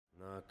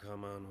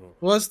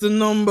What's the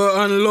number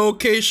and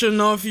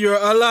location of your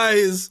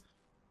allies?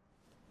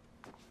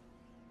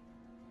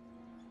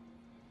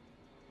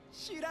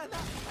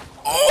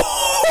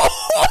 Oh!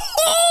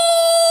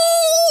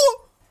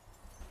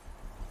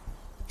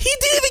 He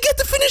didn't even get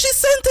to finish his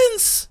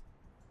sentence.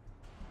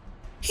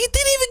 He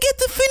didn't even get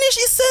to finish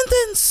his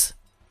sentence.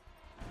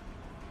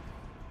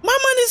 My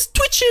man is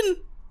twitching.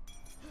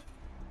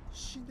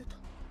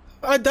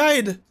 I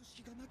died.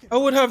 I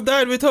would have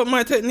died without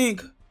my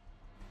technique.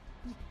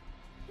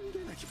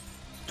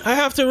 I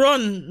have to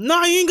run.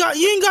 Nah, you ain't got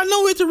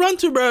nowhere to run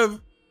to, bruv.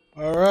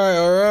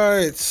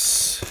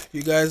 Alright.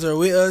 You guys are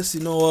with us,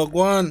 you know what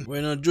going. We're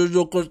in a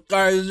Jujutsu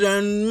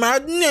Kaisen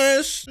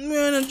madness.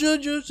 We're in a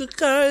Jujutsu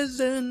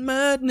Kaisen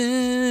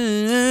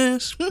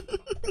madness.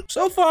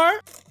 So far,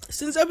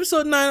 since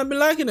episode 9, I've been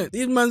liking it.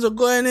 These mans are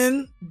going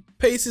in.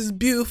 Pace is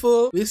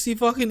beautiful. We see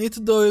fucking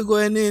Itadori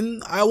going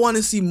in. I want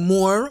to see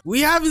more. We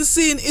haven't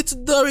seen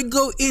Itadori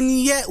go in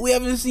yet. We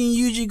haven't seen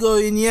Yuji go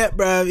in yet,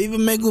 bruv.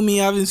 Even Megumi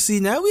haven't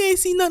seen that. We ain't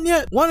seen nothing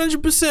yet.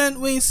 100%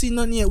 we ain't seen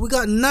nothing yet. We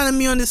got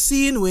Nanami on the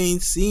scene. We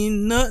ain't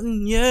seen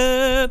nothing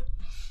yet.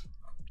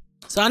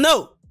 So I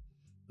know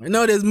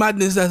there's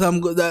madness that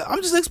I'm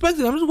just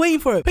expecting. I'm just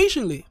waiting for it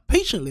patiently.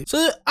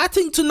 So I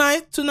think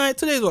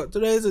today's what?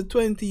 Today is the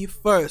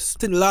 21st. I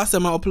think the last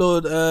time I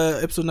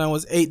uploaded episode 9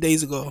 was 8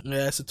 days ago.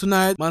 Yeah, so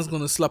tonight man's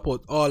gonna slap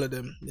out all of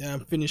them. Yeah,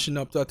 I'm finishing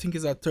up. So I think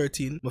it's at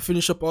 13. I'm gonna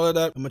finish up all of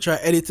that. I'm gonna try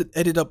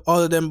edit up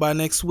all of them by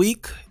next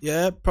week.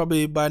 Yeah,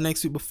 probably by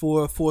next week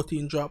before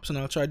 14 drops, and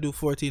I'll try to do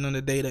 14 on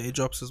the day that it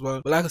drops as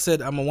well. But like I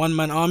said, I'm a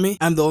one-man army.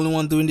 I'm the only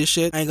one doing this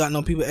shit. I ain't got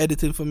no people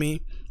editing for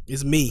me.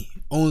 It's me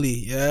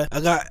only. Yeah, I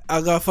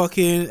got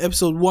fucking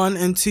episode 1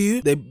 and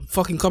 2. They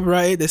fucking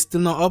copyrighted. They're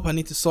still not up. I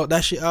need to sort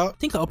that shit out. I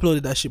think I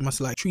uploaded that shit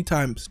like 4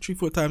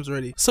 times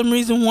already. Some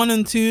reason 1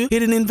 and 2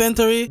 hidden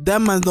inventory. That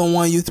man don't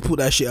want you to put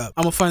that shit up.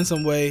 I'm gonna find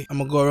some way. I'm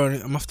gonna go around it.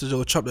 I'm gonna have to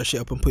go chop that shit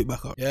up and put it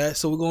back up. Yeah,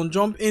 so we're gonna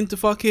jump into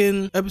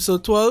fucking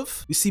episode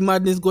 12. We see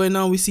madness going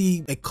on. We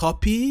see a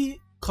copy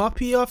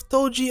of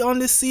Toji on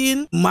the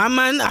scene. My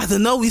man, I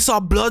don't know, we saw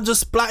blood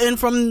just splatting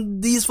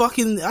from these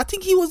fucking, I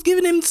think he was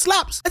giving him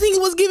slaps. I think he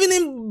was giving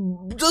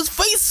him just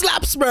face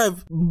slaps,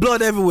 bruv.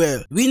 Blood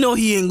everywhere. We know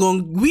he ain't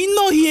gonna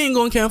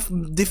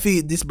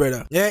defeat this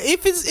brother. Yeah,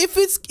 if he's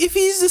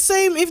the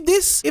same, if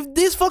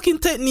this fucking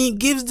technique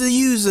gives the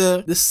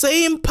user the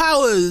same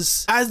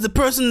powers as the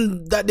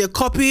person that they're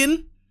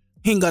copying,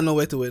 he ain't got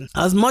nowhere to win.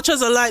 As much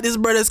as I like this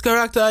brother's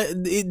character,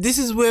 this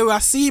is where I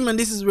see him and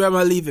this is where I'm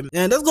gonna leave him.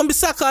 Yeah, that's gonna be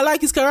Saka. I like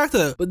his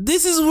character, but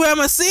this is where I'm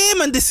gonna see him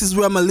and this is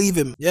where I'm gonna leave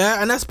him.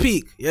 Yeah, and that's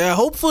peak. Yeah,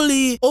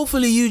 hopefully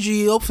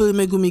Yuji, hopefully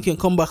Megumi can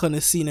come back on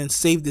the scene and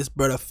save this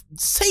brother.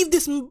 Save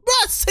this brother,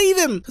 save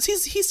him,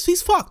 because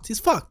he's fucked. He's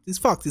fucked.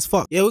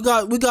 Yeah,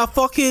 we got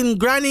fucking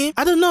Granny.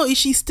 I don't know, is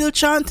she still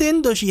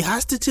chanting? Does she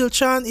has to still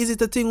chant? Is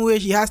it a thing where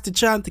she has to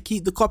chant to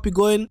keep the copy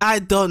going? I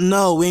don't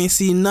know. We ain't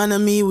seen none of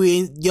me.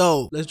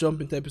 Yo, let's jump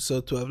into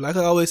episode 12. Like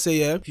I always say,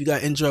 yeah, if you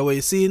guys enjoy what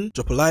you're seeing,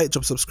 drop a like,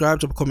 drop a subscribe,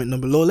 drop a comment down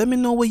below. Let me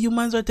know what you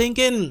mans are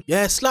thinking.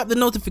 Yeah, slap the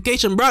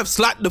notification, bruv.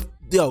 Slap the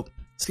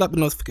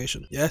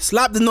notification. Yeah,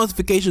 slap the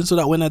notification so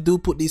that when I do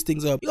put these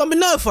things up, you're gonna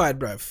be notified,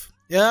 bruv.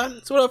 Yeah,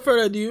 so without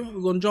further ado,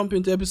 we're gonna jump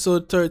into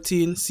episode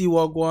 13. See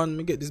what go on. Let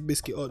me get this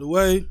biscuit out the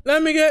way.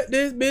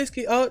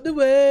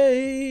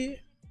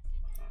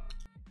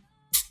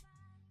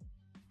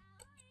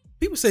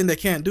 People saying they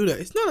can't do that.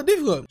 It's not that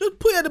difficult. Just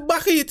put it at the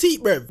back of your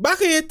teeth, bruv.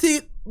 Back of your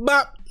teeth.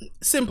 Bap.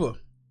 Simple.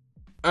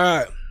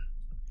 Alright.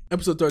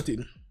 Episode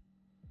 13.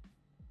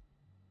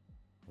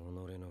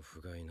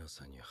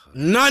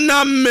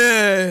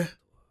 Nanami!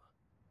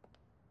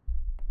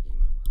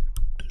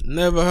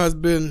 Never has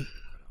been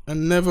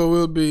and never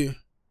will be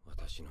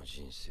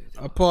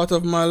a part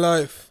of my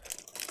life.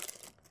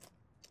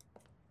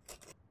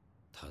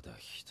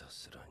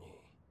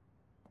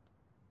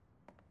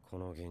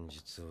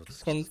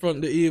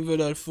 Confront the evil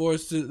that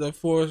forced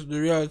the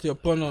reality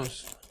upon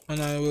us,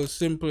 and I will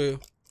simply.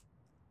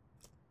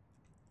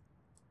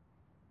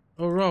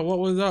 Oh, right, what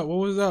was that?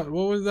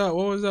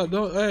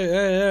 Don't.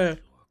 Hey.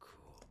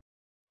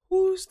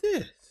 Who's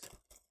this?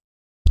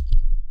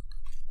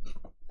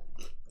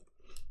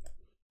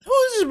 Who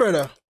is this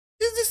brother?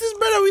 Is this his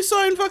brother we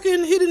saw in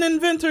fucking hidden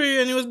inventory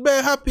and he was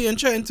bare happy and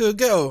trying to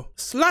get?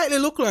 Slightly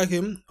look like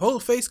him. Whole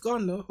face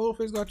gone though. Whole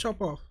face got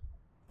chopped off.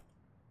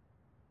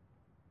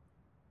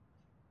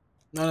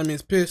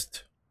 Nanami's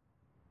pissed.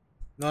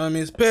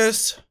 Nanami's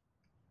pissed.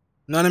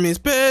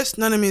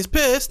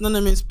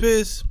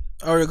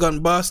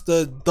 Arrogant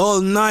bastard.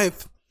 Dull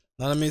knife.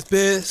 Nanami's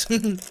pissed.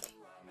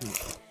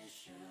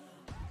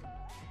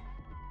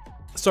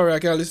 Sorry, I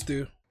can't listen to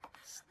you.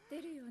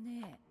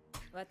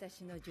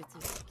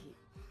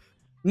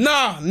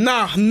 No.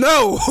 No.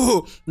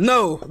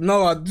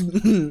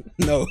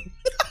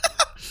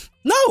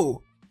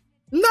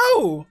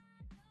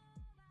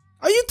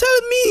 Are you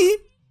telling me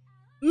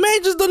Mei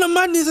just done a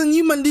madness and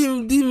you man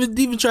didn't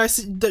even try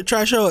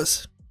show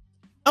us?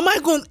 Am I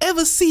gonna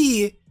ever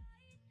see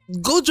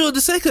Gojo the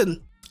second?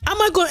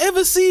 Am I gonna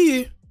ever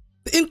see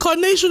the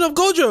incarnation of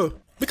Gojo?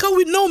 Because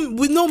we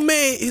know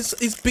Mei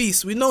is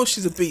beast. We know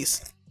she's a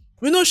beast.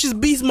 We know she's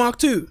beast mark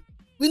too.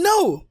 We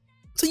know.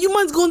 So you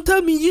man's gonna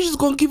tell me you just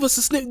gonna give us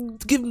a snip,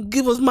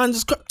 give us man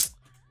just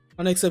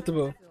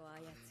unacceptable.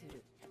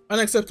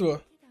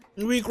 Unacceptable.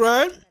 Weak,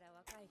 right?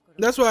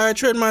 That's why I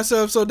trained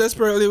myself so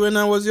desperately when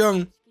I was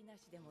young.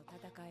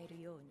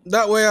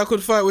 That way I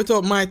could fight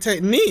without my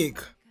technique.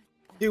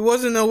 It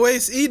wasn't a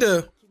waste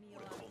either.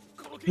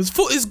 His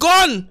foot is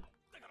gone.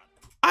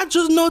 I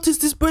just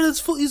noticed this brother's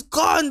foot is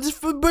gone. This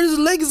brother's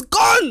leg is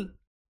gone.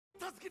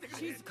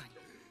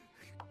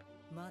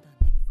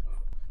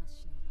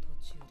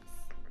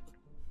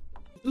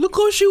 Look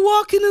how she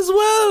walking as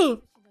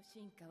well.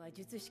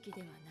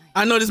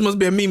 I know this must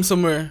be a meme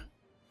somewhere.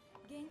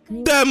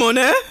 Damn on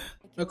eh?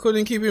 I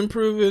couldn't keep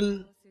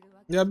improving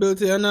the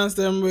ability to enhance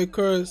them with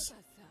curse.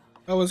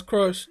 I was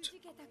crushed.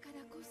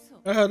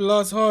 I had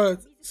lost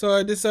heart, so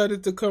I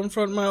decided to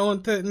confront my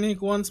own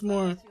technique once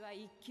more.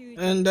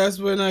 And that's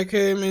when I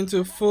came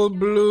into full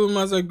bloom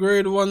as a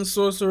grade 1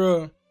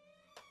 sorcerer.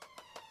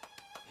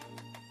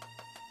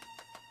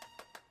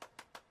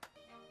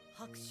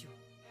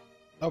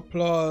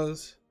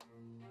 Applause.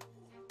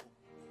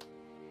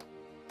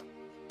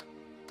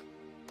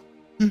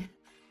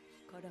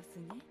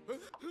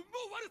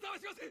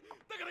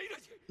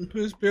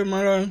 Please spare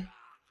my life.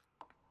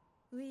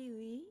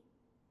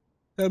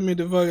 Tell me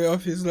the value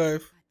of his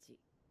life.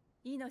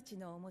 You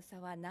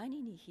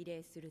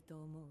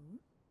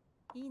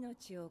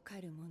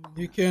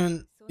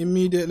can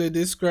immediately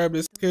describe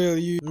the scale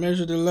you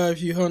measure the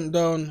life you hunt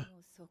down.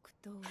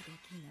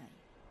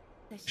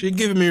 She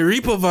giving me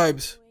Reaper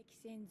vibes.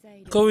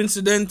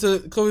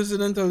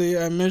 Coincidentally,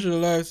 I measure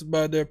lives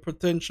by their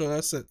potential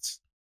assets.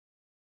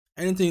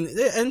 Anything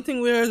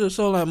with her is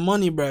so like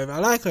money, bruv. I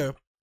like her.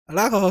 I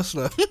like a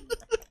hustler.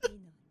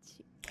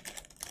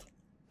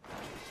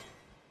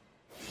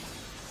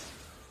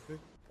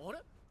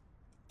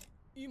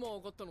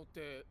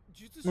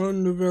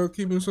 On the veil,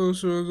 keeping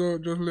sorcerers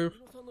out, just live.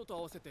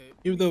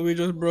 Even though we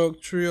just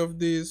broke 3 of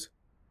these.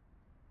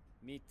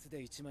 Let's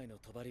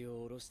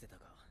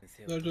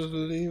just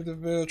leave the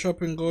veil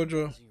trapping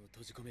Gojo.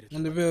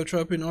 And the veil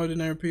trapping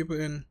ordinary people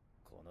in.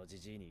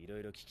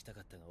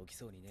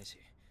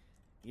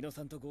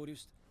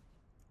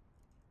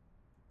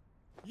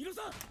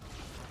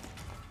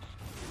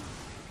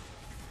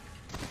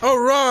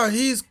 Alright,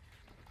 he's...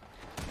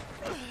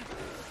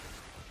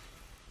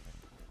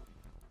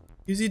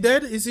 Is he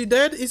dead? Is he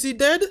dead? Is he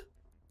dead?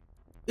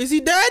 Is he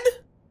dead?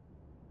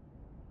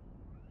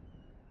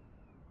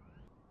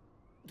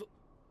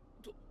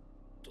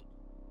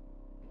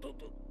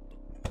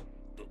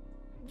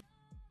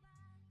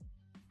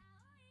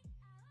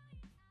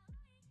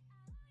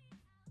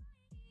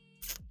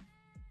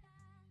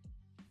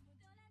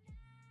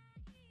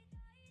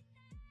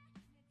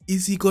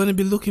 Is he going to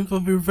be looking for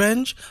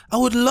revenge? I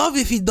would love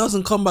if he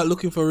doesn't come back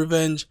looking for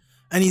revenge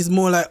and he's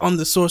more like on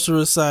the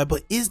sorcerer side.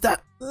 But is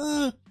that...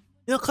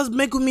 You know, because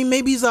Megumi,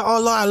 maybe he's like,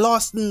 oh, I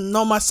lost.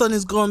 No, my son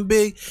is going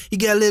big. He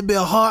get a little bit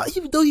of heart.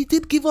 Even though he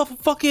did give off a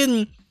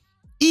fucking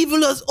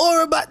evilous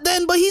aura back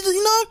then. But he's,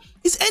 you know,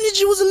 his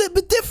energy was a little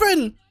bit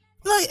different.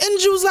 Like,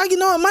 energy was like, you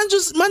know, man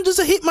just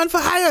a hitman for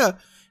hire.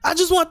 I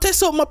just want to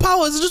test out my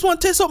powers. I just want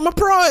to test out my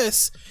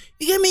prowess.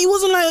 You get me? It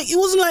wasn't like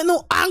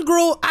no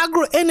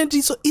aggro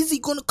energy. So is he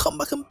going to come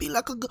back and be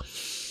like a...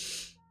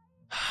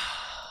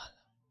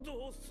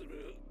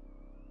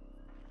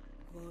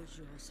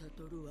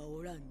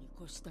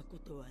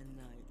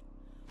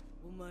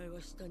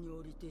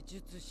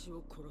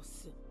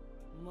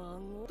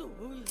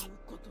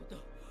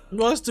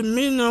 What's the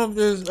meaning of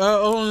this? I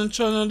only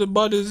channel the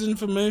body's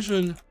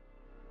information.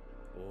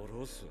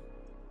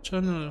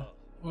 Channel.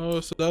 Oh,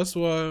 so that's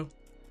why.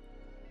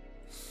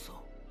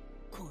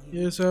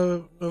 Yes,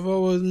 I've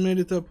always made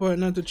it a point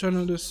not to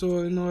channel the soul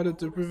in order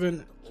to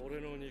prevent it.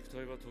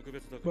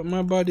 But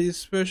my body is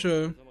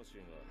special.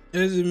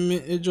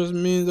 It just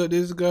means that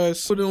these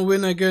guys couldn't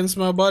win against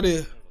my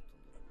body.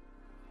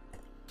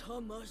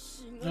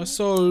 My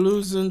soul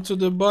losing to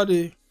the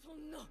body.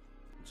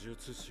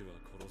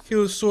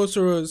 Kill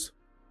sorcerers.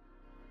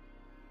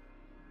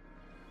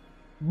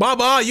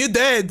 Baba, you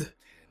dead.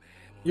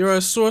 You're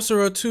a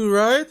sorcerer too,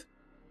 right?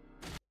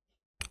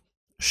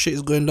 Shit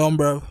is going down,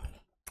 bro.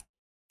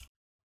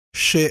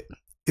 Shit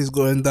is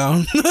going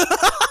down.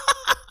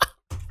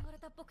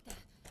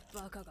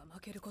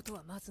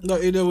 No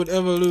idiot would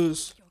ever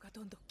lose.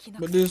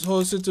 But this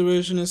whole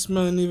situation is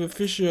smelling even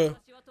fishier.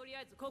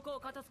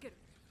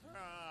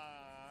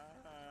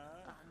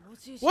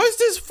 What's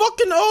this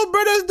fucking old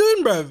brother's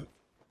doing, bruv?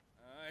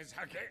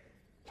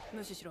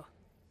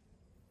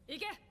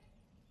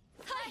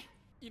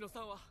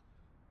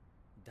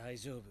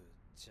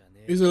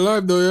 He's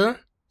alive though, yeah?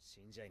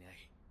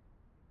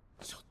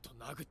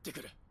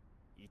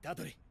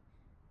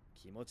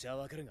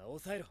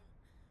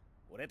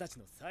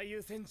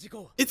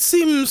 It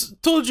seems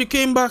Toji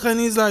came back and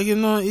he's like, you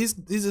know, he's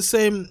the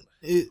same.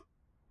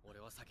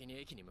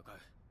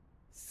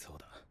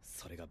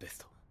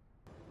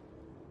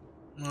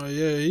 Oh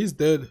yeah, he's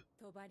dead.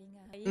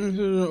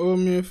 You owe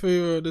me a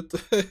favor.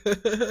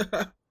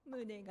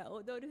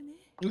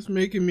 It's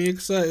making me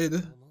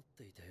excited.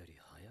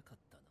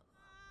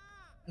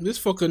 This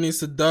fucker needs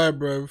to die,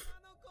 bruv.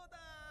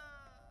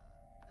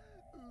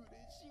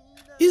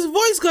 His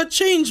voice got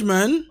changed,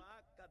 man.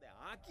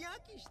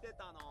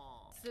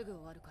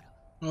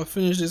 I'll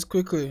finish this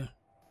quickly.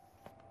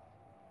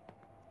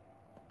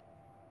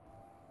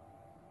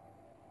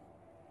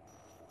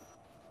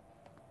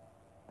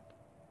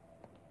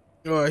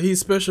 Alright, he's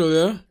special,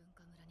 yeah?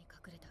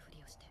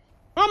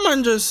 My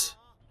man just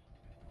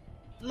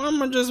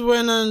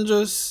went and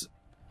just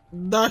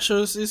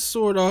dashes his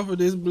sword off with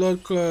his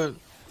blood clot.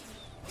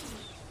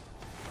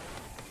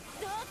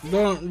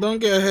 Don't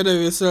get ahead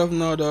of yourself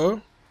now,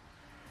 though.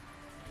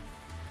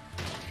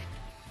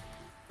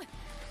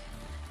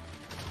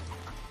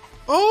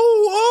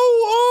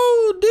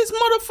 Oh, this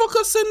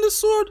motherfucker send the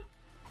sword.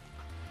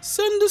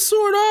 Send the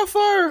sword off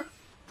her.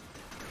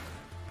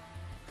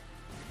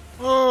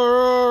 Oh,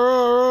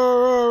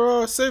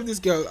 save this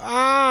girl.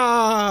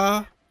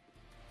 Ah.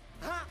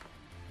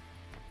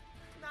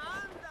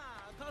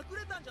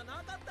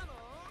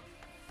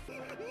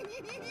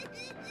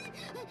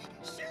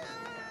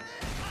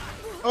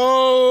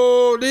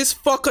 Oh, this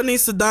fucker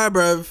needs to die,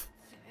 bruv.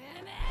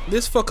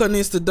 This fucker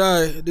needs to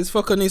die. This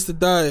fucker needs to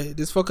die.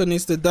 This fucker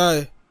needs to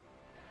die.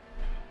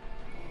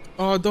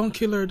 Oh, don't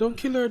kill her. Don't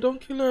kill her.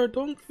 Don't kill her.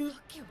 Don't kill her.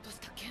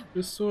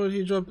 The sword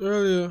he dropped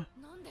earlier.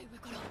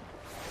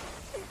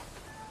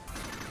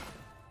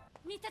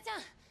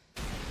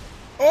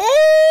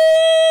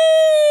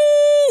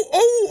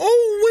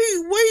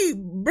 Wait.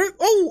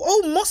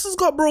 Muscles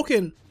got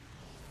broken.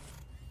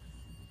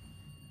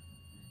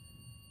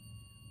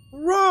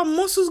 Raw,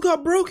 muscles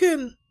got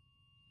broken.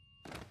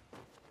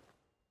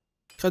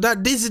 So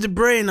that dizzy the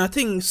brain. I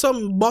think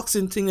some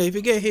boxing thing, if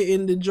you get hit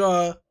in the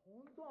jaw,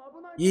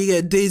 you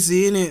get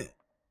dizzy, innit?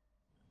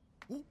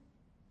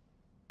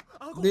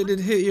 They did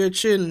hit your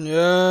chin,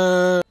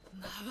 yeah.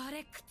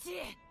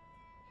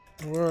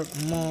 Work,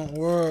 more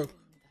work.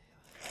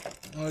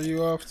 Are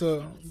you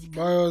after?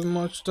 Buy as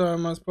much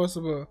time as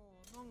possible.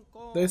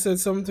 They said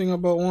something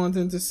about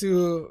wanting to see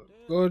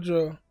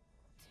Gojo.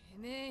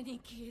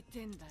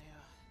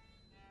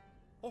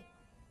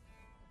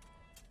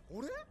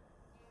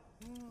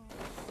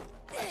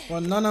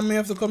 Well, Nanami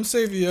have to come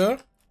save you, yeah?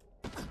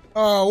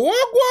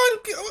 Walk one.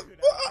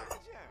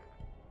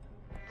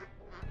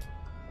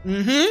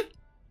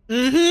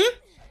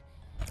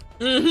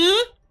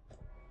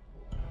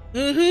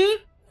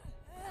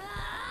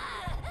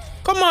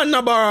 Come on,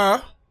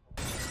 Nobara.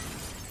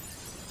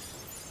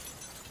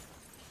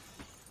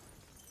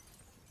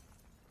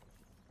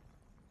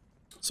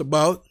 It's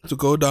about to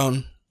go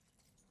down.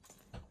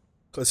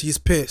 Cause he's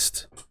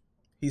pissed.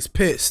 He's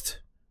pissed.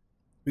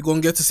 We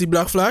gonna get to see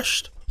Black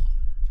Flash?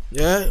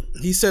 Yeah,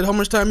 he said how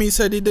much time he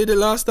said he did it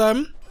last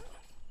time?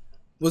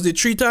 Was it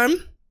 3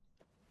 times?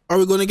 Are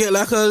we gonna get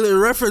like a little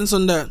reference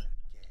on that?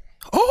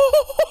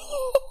 Oh,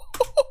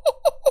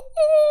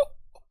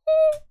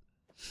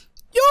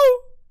 yo!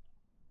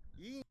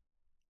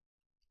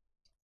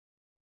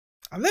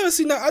 I've never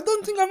seen that. I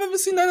don't think I've ever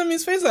seen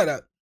Nanami's face like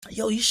that.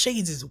 Yo, his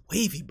shades is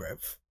wavy,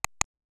 bruv.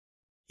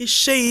 His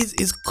shades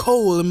is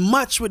cold.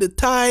 Match with the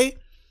tie.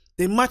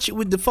 They match it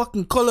with the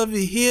fucking color of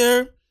his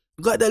hair.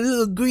 Got that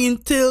little green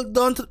tilt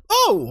down to.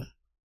 Oh!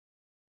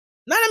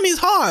 Nanami's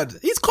hard.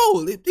 He's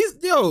cold.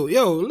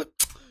 Yo, look.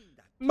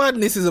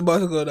 Madness is about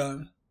to go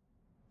down.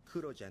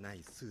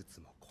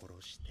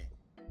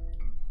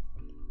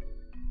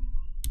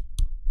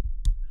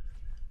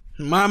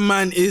 My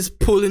man is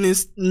pulling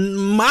his.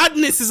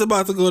 Madness is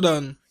about to go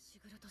down.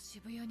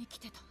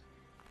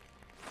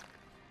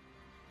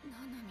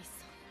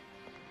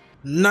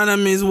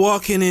 Nanami is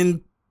walking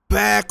in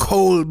back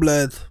cold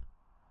blood.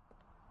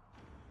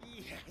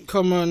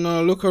 Come on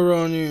now, look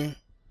around you.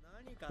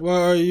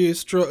 Why are you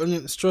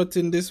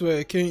strutting this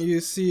way? Can't you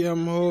see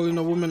I'm holding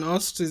a woman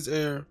hostage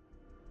here?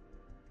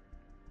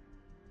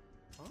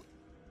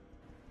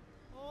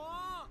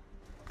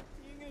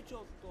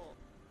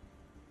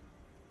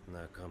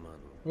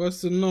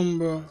 What's the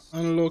number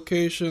and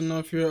location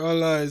of your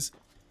allies?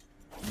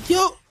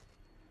 Yo!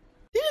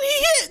 Didn't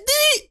he hit?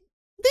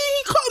 Did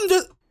he cut him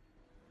just?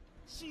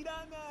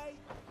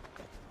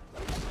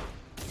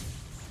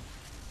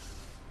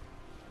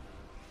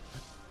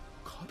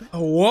 A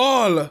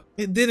wall!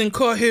 It didn't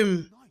cut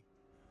him.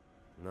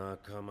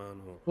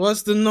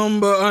 What's the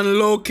number and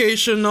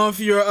location of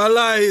your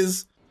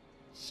allies?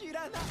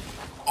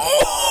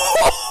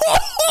 Oh!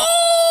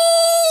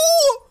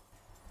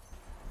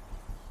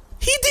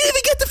 He didn't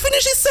even get to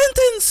finish his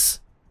sentence.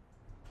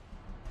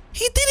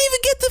 He didn't even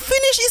get to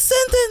finish his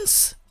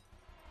sentence.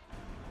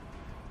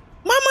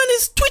 My man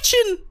is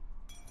twitching.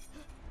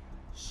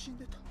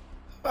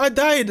 I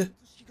died.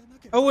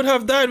 I would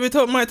have died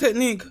without my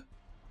technique.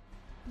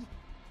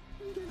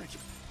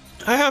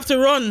 I have to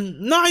run.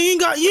 Nah, you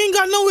ain't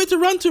got nowhere to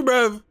run to,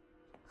 bruv.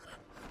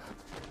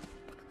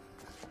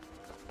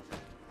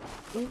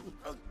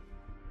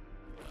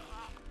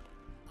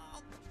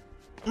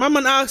 My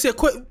man asks you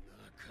quick.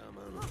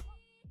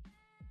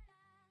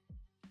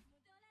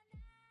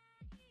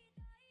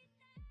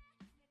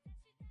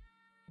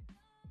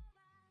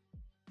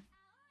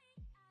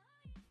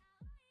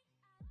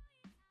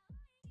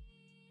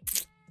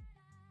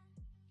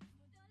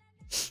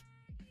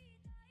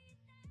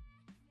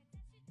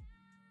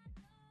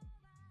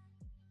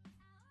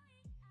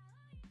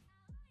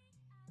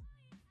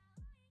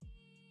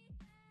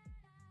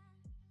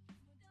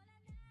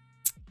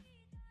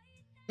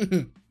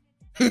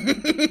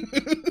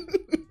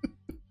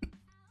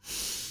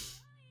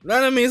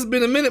 Nanami, it's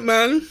been a minute,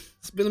 man.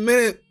 It's been a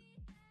minute.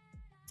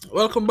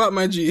 Welcome back,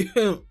 my G.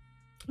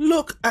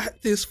 Look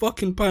at this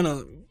fucking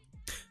panel.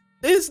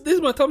 This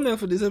is my thumbnail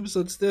for this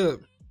episode still.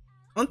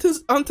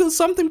 Until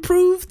something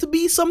proved to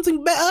be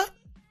something better,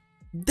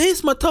 this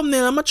is my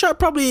thumbnail. I'm gonna try to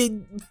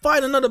probably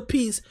find another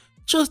piece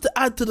just to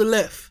add to the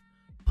left.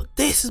 But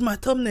this is my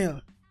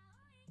thumbnail.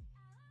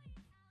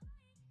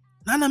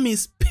 Nanami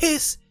is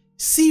pissed,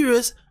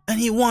 serious, and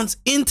he wants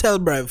intel,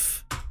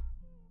 bruv.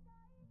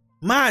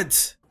 Mad.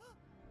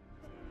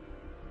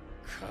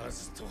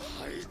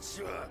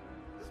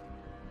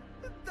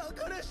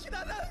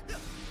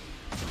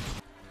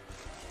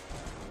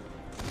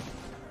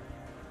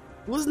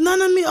 Was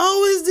Nanami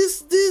always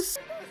this?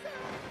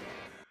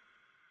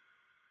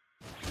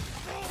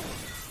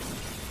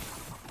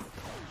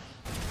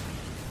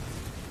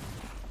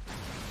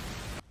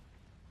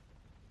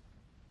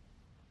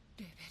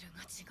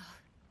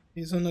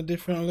 He's on a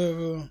different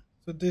level.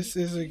 So this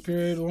is a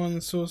grade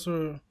 1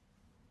 sorcerer.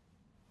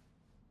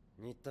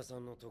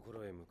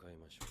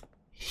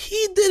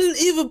 He didn't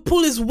even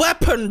pull his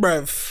weapon,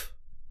 bruv.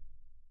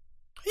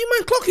 You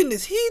mind clocking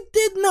this? He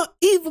did not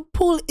even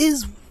pull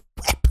his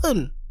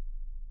weapon.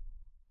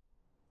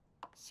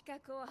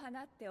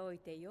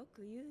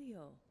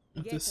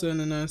 After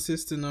sending an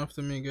assistant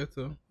after me,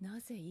 Geto.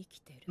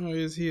 Oh,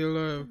 is he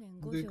alive?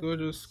 Did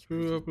Gojo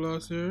screw up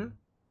last year?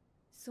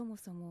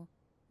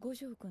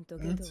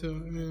 Until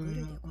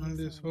on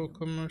this whole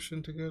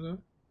commotion together?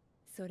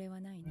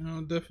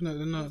 No,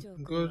 definitely not.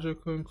 Gojo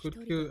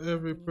could kill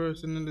every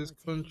person in this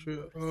country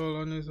all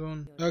on his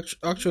own.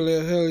 Actually,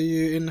 I held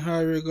you in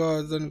high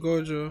regards than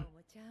Gojo.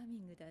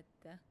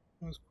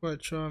 That's quite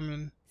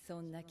charming.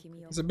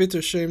 It's a bit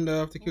of shame that I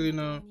have to kill you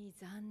now.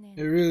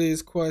 It really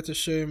is quite a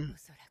shame.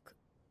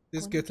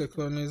 This Geto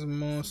clone is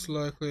most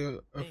likely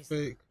a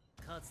fake.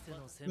 I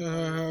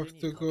have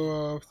to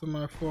go after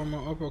my former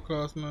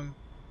upperclassman.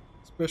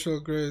 Special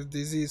grades,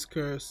 disease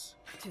curse.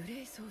 Did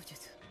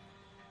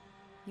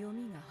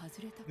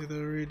I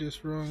read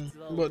this wrong?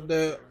 But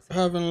they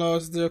haven't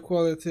lost their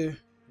quality.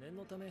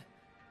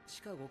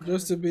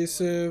 Just to be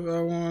safe,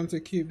 I want to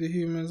keep the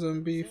humans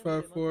on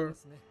B54,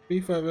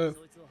 B5F.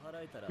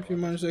 If you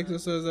manage to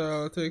exercise that,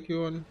 I'll take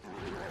you on.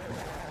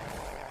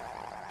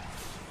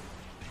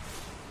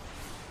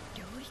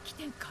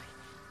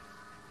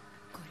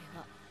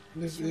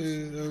 This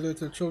is a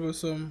little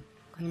troublesome.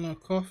 You're not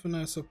coughing,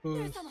 I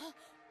suppose.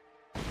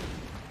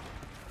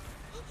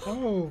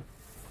 Oh.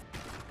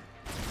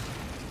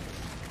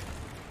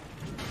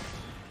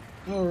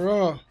 Oh,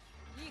 raw.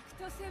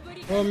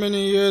 How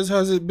many years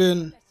has it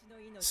been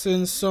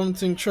since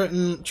something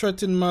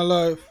threatened my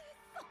life?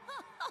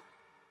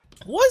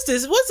 What's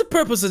this? What's the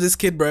purpose of this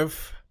kid,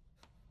 bruv?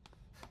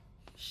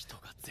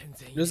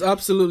 There's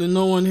absolutely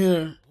no one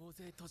here.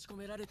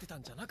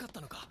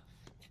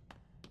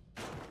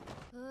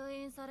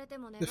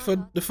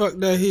 The fact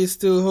that he's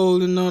still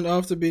holding on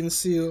after being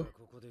sealed.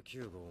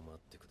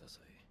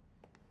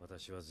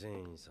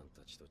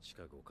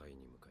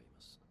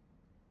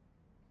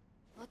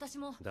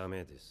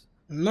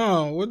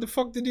 No, what the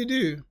fuck did he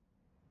do?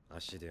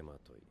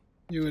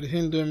 You would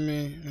hinder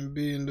me and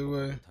be in the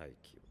way.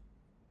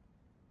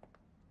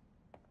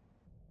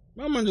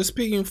 My man just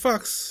speaking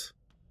facts.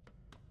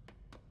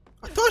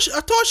 I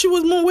thought she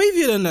was more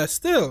wavy than that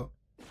still.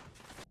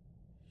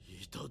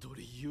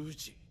 Itadori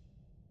Yuji.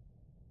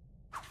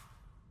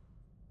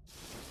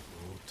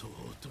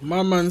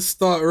 My man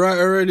start right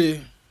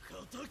already.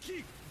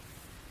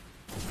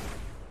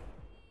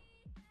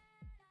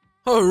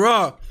 Oh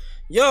raw.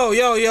 Yo,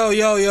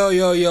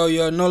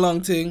 no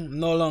long thing.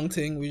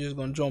 We're just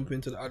gonna jump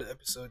into the other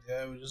episode,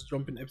 yeah. We're just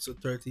jumping to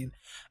episode 13.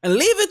 And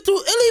leave it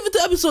to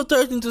episode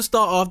 13 to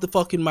start off the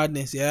fucking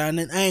madness, yeah. And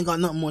then I ain't got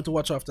nothing more to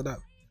watch after that.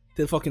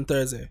 Till fucking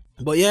Thursday.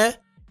 But yeah,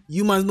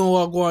 you man know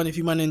what go on. If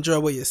you man enjoy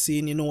what you're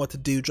seeing, you know what to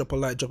do. Drop a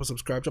like, drop a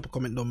subscribe, drop a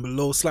comment down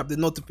below. Slap the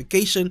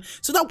notification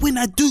so that when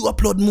I do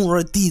upload more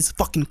of these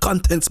fucking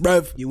contents,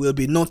 bruv, you will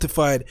be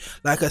notified.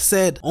 Like I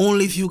said,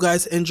 only if you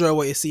guys enjoy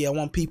what you see. I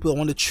want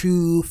the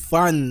true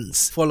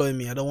fans following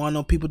me. I don't want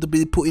no people to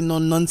be putting no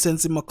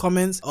nonsense in my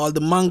comments. All the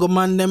manga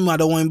man them, I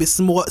don't want to be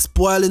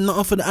spoiling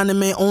nothing for the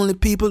anime only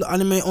people, the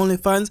anime only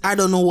fans. I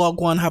don't know what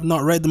go on, have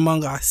not read the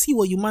manga. I see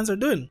what you mans are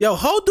doing. Yo,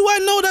 how do I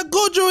know that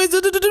Gojo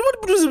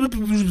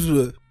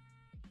is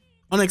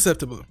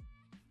unacceptable?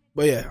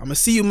 But yeah, I'm gonna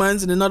see you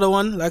mans in another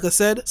one. Like I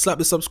said, slap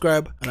the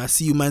subscribe, and I'll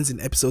see you mans in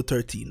episode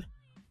 13.